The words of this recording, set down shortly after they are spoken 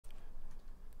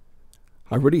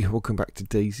Hi everybody, welcome back to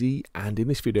DayZ, and in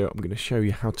this video I'm going to show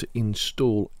you how to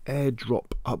install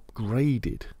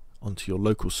Airdrop-Upgraded onto your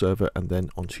local server and then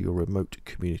onto your remote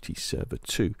community server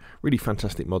too. Really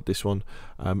fantastic mod, this one.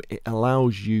 It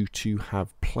allows you to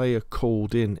have player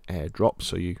called in airdrops,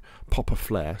 so you pop a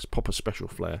flare, pop a special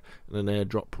flare, and an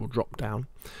airdrop will drop down.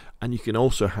 And you can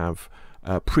also have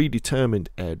predetermined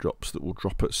airdrops that will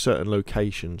drop at certain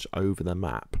locations over the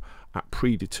map at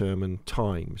predetermined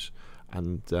times.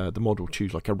 And the mod will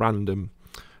choose like a random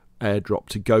airdrop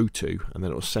to go to, and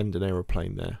then it will send an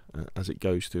aeroplane there as it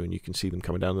goes through, and you can see them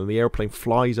coming down, and the aeroplane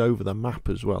flies over the map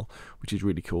as well, which is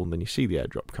really cool. And then you see the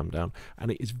airdrop come down, and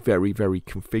it is very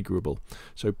configurable.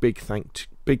 So big thank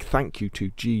you to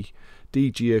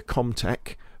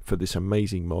DiGiaComTech for this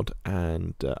amazing mod,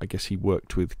 and I guess he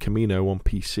worked with Camino on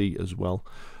PC as well.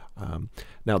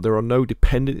 Now there are no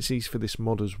dependencies for this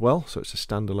mod as well, so it's a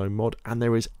standalone mod, and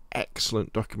there is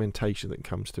excellent documentation that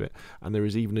comes to it, and there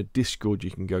is even a Discord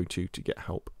you can go to get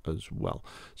help as well.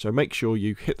 So make sure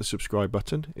you hit the subscribe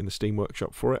button in the Steam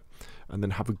Workshop for it, and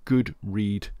then have a good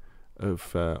read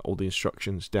of all the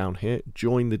instructions down here.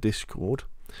 Join the Discord,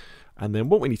 and then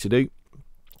what we need to do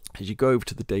is you go over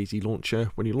to the DayZ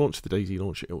launcher. When you launch the DayZ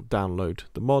launcher, it will download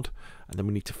the mod, and then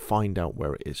we need to find out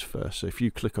where it is first. So if you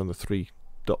click on the three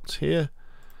dots here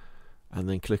and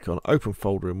then click on open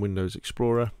folder in Windows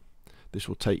Explorer, this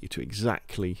will take you to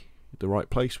exactly the right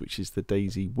place, which is the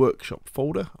DayZ Workshop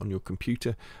folder on your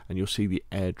computer, and you'll see the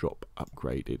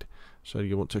Airdrop-Upgraded. So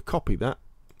you want to copy that,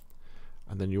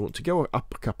 and then you want to go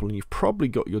up a couple, and you've probably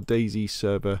got your DayZ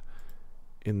server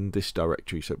in this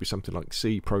directory, so it'll be something like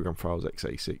C, program files,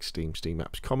 x86, Steam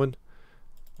Apps Common,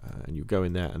 and you go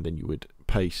in there, and then you would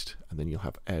paste, and then you'll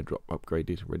have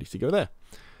Airdrop-Upgraded ready to go there.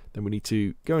 Then we need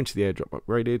to go into the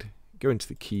Airdrop-Upgraded, go into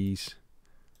the keys,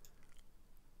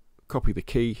 copy the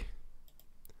key,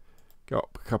 go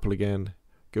up a couple again,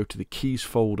 go to the keys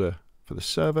folder for the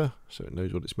server so it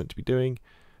knows what it's meant to be doing,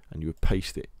 and you would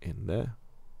paste it in there.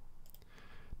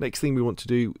 Next thing we want to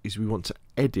do is we want to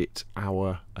edit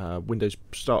our Windows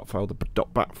start file, the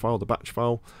 .bat file, the batch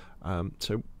file.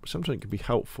 So sometimes it can be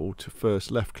helpful to first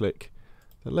left click,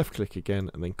 then left click again,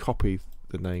 and then copy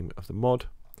the name of the mod.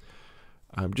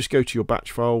 Just go to your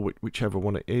batch file, whichever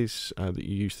one it is that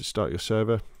you use to start your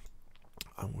server.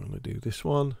 I'm going to do this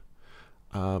one,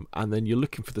 and then you're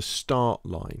looking for the start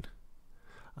line,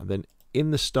 and then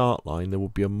in the start line there will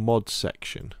be a mod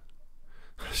section.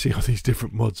 See all these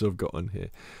different mods I've got on here,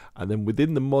 and then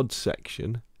within the mod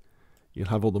section you'll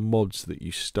have all the mods that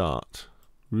you start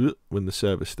when the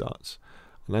server starts.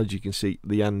 And as you can see,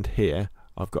 the end here,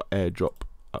 I've got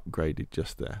Airdrop-Upgraded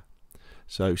just there.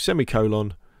 So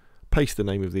semicolon, paste the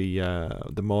name of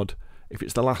the mod. If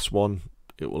it's the last one,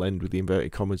 it will end with the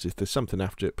inverted commas. If there's something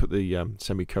after it, put the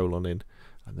semicolon in,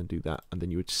 and then do that, and then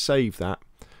you would save that,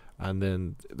 and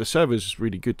then the server is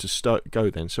really good to go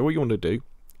then. So what you want to do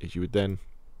is you would then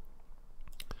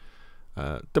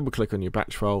double click on your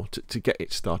batch file to get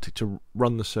it started, to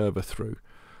run the server through,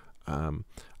 and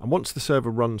once the server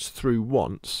runs through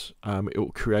once, it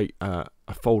will create a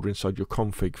folder inside your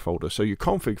config folder. So your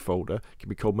config folder can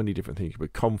be called many different things. It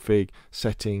could be config,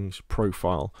 settings,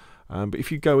 profile, but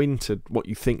if you go into what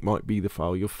you think might be the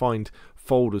file, you'll find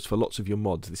folders for lots of your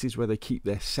mods. This is where they keep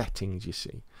their settings, you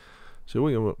see. So what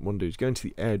you want to do is go into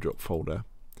the airdrop folder,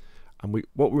 and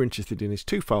what we're interested in is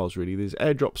two files really. There's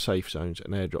airdrop safe zones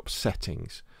and airdrop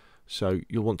settings. So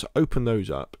you'll want to open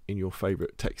those up in your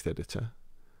favorite text editor.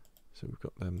 So we've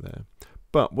got them there.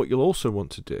 But what you'll also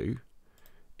want to do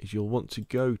is you'll want to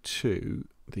go to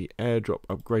the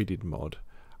Airdrop-Upgraded mod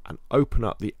and open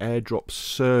up the airdrop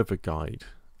server guide,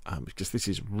 because this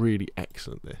is really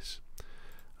excellent,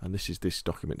 and this is this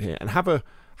document here, and have a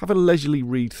leisurely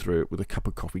read through it with a cup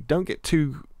of coffee. Don't get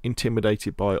too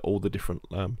intimidated by all the different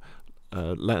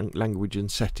language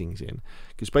and settings in,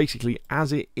 because basically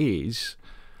as it's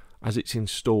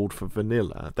installed for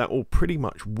vanilla, that will pretty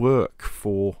much work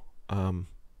for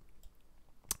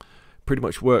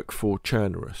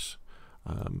Churnerous.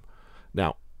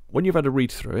 Now when you've had a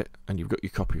read through it and you've got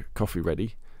your coffee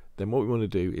ready, then what we want to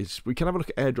do is we can have a look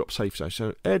at airdrop safe zones.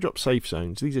 So airdrop safe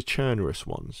zones, these are Churnerous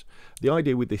ones. The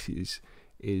idea with this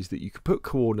is that you can put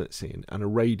coordinates in and a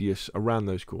radius around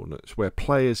those coordinates where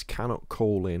players cannot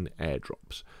call in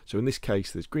airdrops. So in this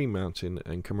case there's Green Mountain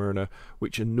and Camerna,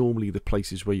 which are normally the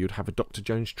places where you'd have a Dr.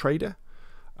 Jones trader.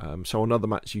 So on other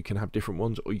maps you can have different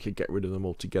ones, or you could get rid of them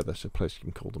altogether so players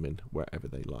can call them in wherever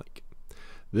they like.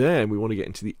 Then we want to get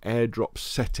into the airdrop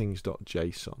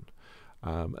settings.json.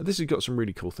 And this has got some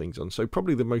really cool things on. So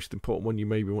probably the most important one you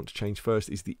maybe want to change first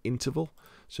is the interval.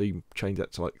 So you change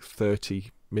that to like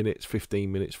 30 minutes,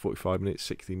 15 minutes, 45 minutes,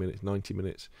 60 minutes, 90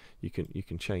 minutes. You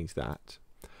can change that.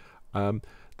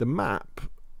 The map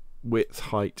width,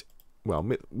 height, well,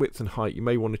 width and height you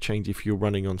may want to change if you're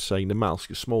running on, say, Namalsk,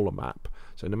 a smaller map.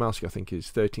 So Namalsk I think is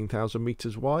 13,000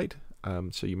 meters wide,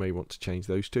 so you may want to change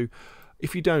those two.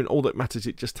 If you don't, all that matters,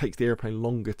 it just takes the airplane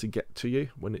longer to get to you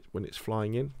when it's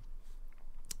flying in.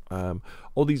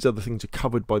 All these other things are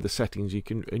covered by the settings. You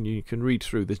can read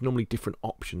through. There's normally different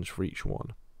options for each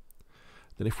one.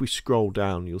 Then if we scroll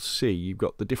down, you'll see you've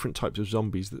got the different types of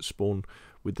zombies that spawn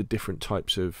with the different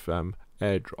types of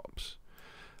airdrops.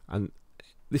 And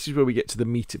this is where we get to the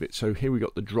meat of it. So here we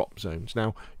got the drop zones.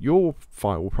 Now your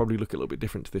file will probably look a little bit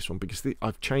different to this one because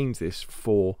I've changed this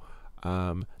for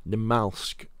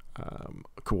Namalsk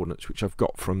coordinates, which I've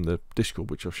got from the Discord,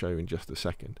 which I'll show you in just a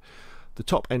second. The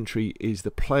top entry is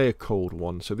the player called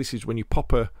one. So this is when you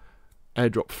pop a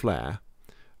airdrop flare,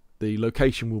 the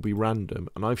location will be random,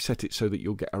 and I've set it so that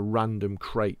you'll get a random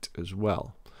crate as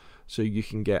well. So you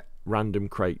can get random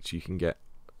crates, you can get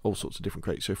all sorts of different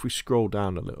crates. So if we scroll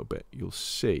down a little bit, you'll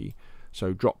see,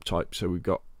 so drop types, so we've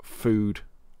got food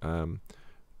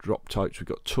drop types, we've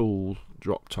got tool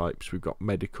drop types, we've got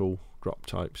medical drop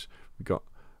types, we've got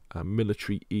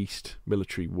military east,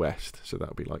 military west, so that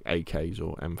would be like AKs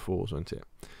or M4s, won't it?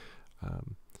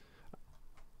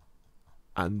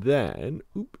 And then,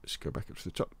 let's go back up to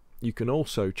the top. You can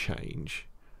also change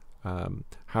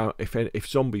how if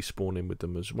zombies spawn in with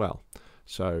them as well.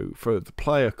 So for the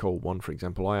player call one, for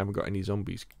example, I haven't got any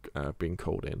zombies being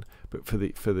called in, but for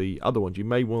the other ones, you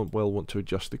may want to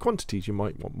adjust the quantities. You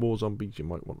might want more zombies, you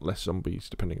might want less zombies,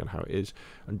 depending on how it is.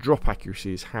 And drop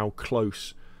accuracy is how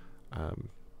close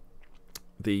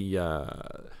the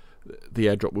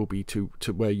airdrop will be to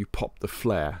where you pop the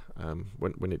flare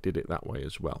when it did it that way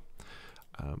as well.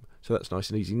 So that's nice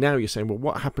and easy. Now you're saying, well,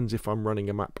 what happens if I'm running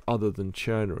a map other than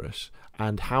Chernarus,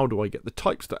 and how do I get the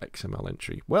types.xml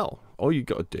entry? Well, all you've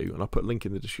got to do, and I'll put a link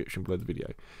in the description below the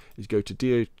video, is go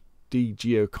to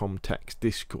DiGiaComTech's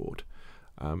Discord,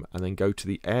 and then go to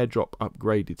the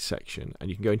Airdrop-Upgraded section, and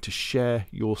you can go into Share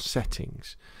Your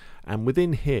Settings, and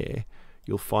within here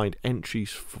you'll find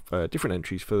entries, different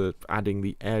entries for adding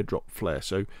the airdrop flare.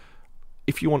 So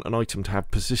if you want an item to have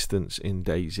persistence in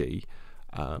DayZ,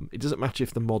 it doesn't matter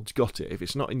if the mod's got it. If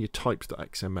it's not in your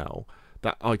types.xml,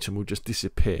 that item will just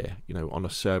disappear, on a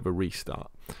server restart.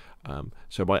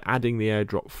 So by adding the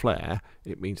airdrop flare,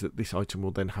 it means that this item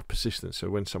will then have persistence. So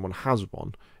when someone has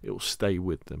one, it will stay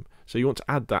with them. So you want to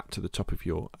add that to the top of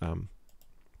your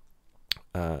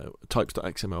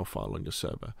types.xml file on your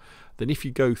server. Then if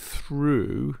you go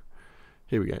through,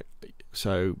 here we go.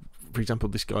 So for example,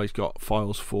 this guy's got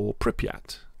files for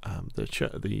Pripyat,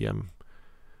 the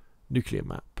nuclear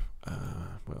map.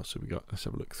 What else have we got? Let's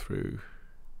have a look through.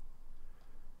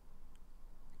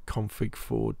 Config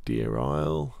for Deer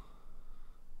Isle.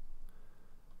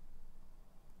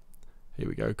 Here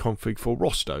we go, config for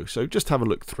Rostow. So just have a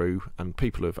look through, and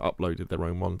people have uploaded their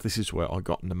own ones. This is where I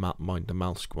got my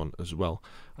Namalsk one as well.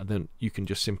 And then you can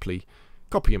just simply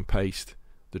copy and paste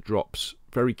the drops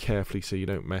very carefully so you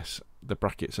don't mess the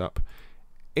brackets up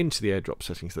into the airdrop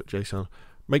settings.json.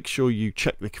 Make sure you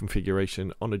check the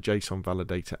configuration on a JSON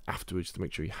validator afterwards to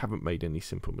make sure you haven't made any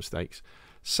simple mistakes.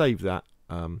 Save that,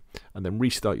 and then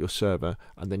restart your server,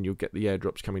 and then you'll get the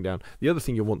airdrops coming down. The other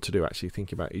thing you'll want to do, actually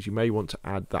think about, is you may want to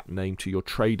add that name to your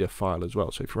trader file as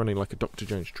well. So if you're running like a Dr.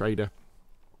 Jones trader,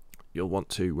 you'll want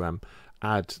to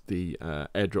add the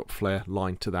airdrop flare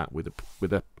line to that with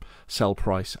a sell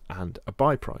price and a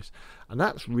buy price. And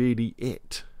that's really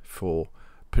it for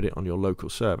put it on your local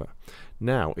server.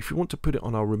 Now, if you want to put it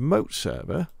on our remote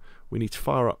server, we need to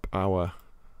fire up our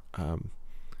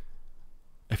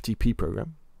FTP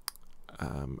program.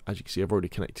 As you can see, I've already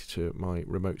connected to my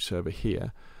remote server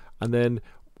here. And then,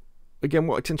 again,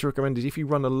 what I tend to recommend is if you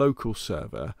run a local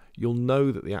server, you'll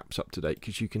know that the app's up to date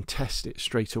because you can test it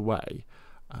straight away.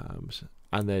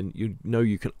 And then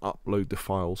you can upload the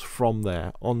files from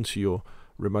there onto your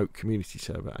remote community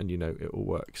server, and it will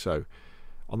work. So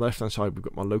on the left hand side, we've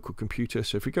got my local computer.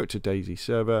 So if we go to DayZ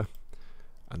server,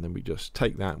 and then we just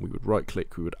take that, and we would right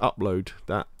click, we would upload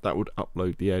that. That would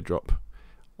upload the airdrop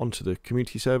onto the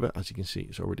community server. As you can see,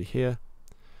 it's already here.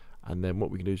 And then what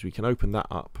we can do is we can open that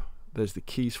up. There's the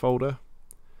keys folder.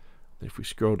 If we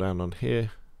scroll down on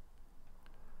here,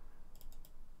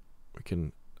 we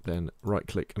can then right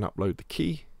click and upload the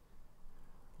key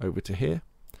over to here.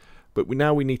 But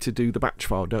now we need to do the batch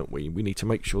file, don't we? We need to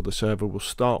make sure the server will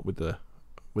start with the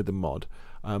mod,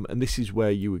 and this is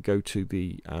where you would go to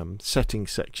the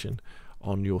settings section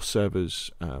on your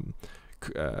server's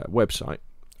website.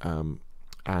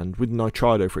 And with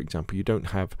Nitrado, for example, you don't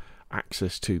have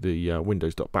access to the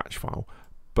windows.batch file,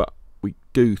 but we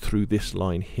do through this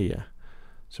line here.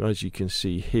 So as you can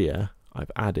see here,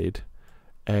 I've added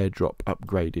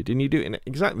Airdrop-Upgraded, and you do it in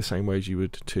exactly the same way as you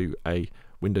would to a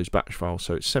Windows batch file.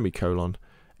 So it's semicolon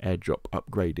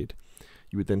Airdrop-Upgraded.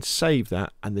 You would then save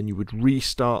that, and then you would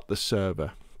restart the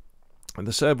server, and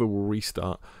the server will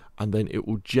restart, and then it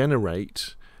will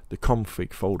generate the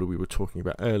config folder we were talking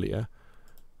about earlier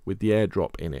with the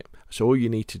airdrop in it. So all you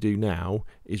need to do now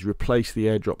is replace the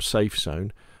airdrop safe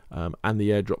zone and the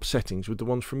airdrop settings with the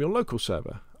ones from your local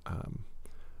server,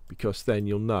 because then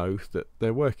you'll know that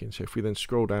they're working. So if we then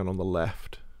scroll down on the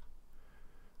left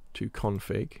to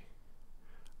config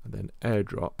and then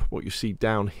airdrop, what you see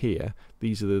down here,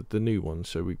 these are the new ones.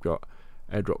 So we've got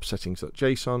airdrop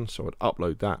settings.json, so I'd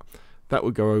upload that. That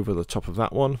would go over the top of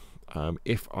that one.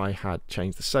 If I had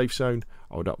changed the safe zone,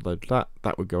 I would upload that.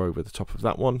 That would go over the top of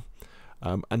that one.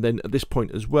 And then at this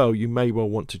point as well, you may well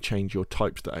want to change your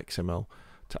types.xml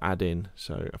to add in.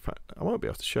 So in fact, I might be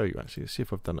able to show you actually. Let's see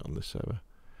if I've done it on this server.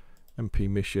 MP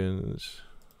missions,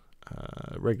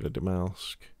 regular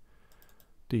demask,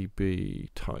 DB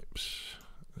types.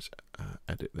 Let's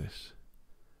edit this.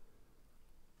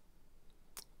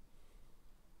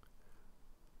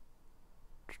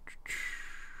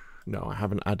 No, I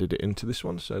haven't added it into this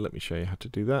one, so let me show you how to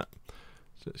do that.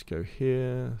 So let's go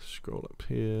here, scroll up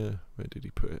here. Where did he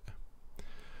put it?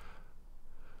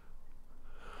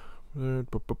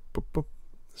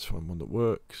 Let's find one that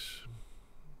works.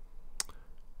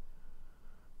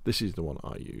 This is the one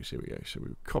I use. Here we go. So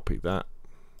we copy that,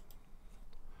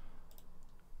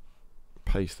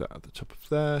 paste that at the top of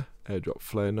there. Airdrop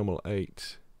flare, normal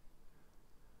 8,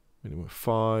 minimum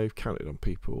 5, counted on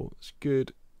people. That's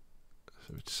good.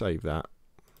 So save that,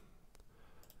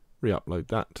 re-upload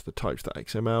that to the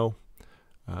types.xml,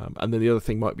 and then the other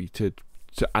thing might be to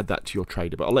add that to your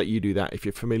Trader, but I'll let you do that. If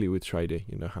you're familiar with Trader,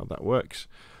 you know how that works.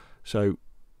 So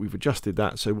we've adjusted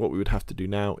that, so what we would have to do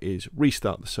now is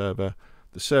restart the server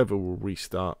will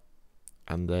restart,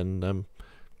 and then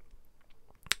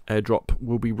airdrop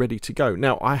will be ready to go.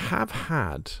 Now I have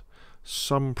had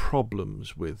some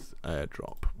problems with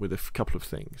airdrop with a couple of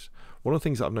things. One of the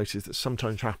things that I've noticed that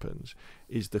sometimes happens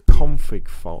is the config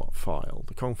file,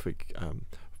 the config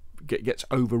gets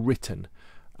overwritten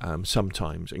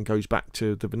sometimes and goes back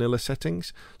to the vanilla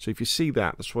settings. So if you see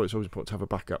that, that's why it's always important to have a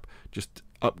backup. Just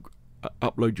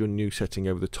upload your new setting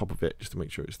over the top of it just to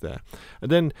make sure it's there. And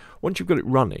then once you've got it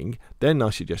running, then I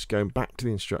suggest going back to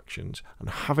the instructions and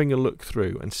having a look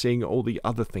through and seeing all the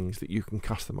other things that you can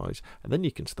customize, and then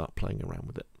you can start playing around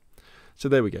with it. So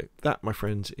there we go. That, my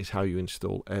friends, is how you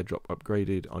install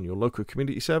Airdrop-Upgraded on your local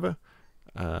community server,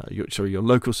 your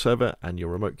local server and your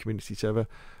remote community server.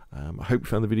 I hope you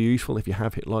found the video useful. If you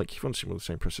have, hit like. If you want to see more of the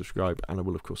same, press subscribe, and I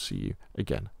will of course see you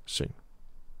again soon.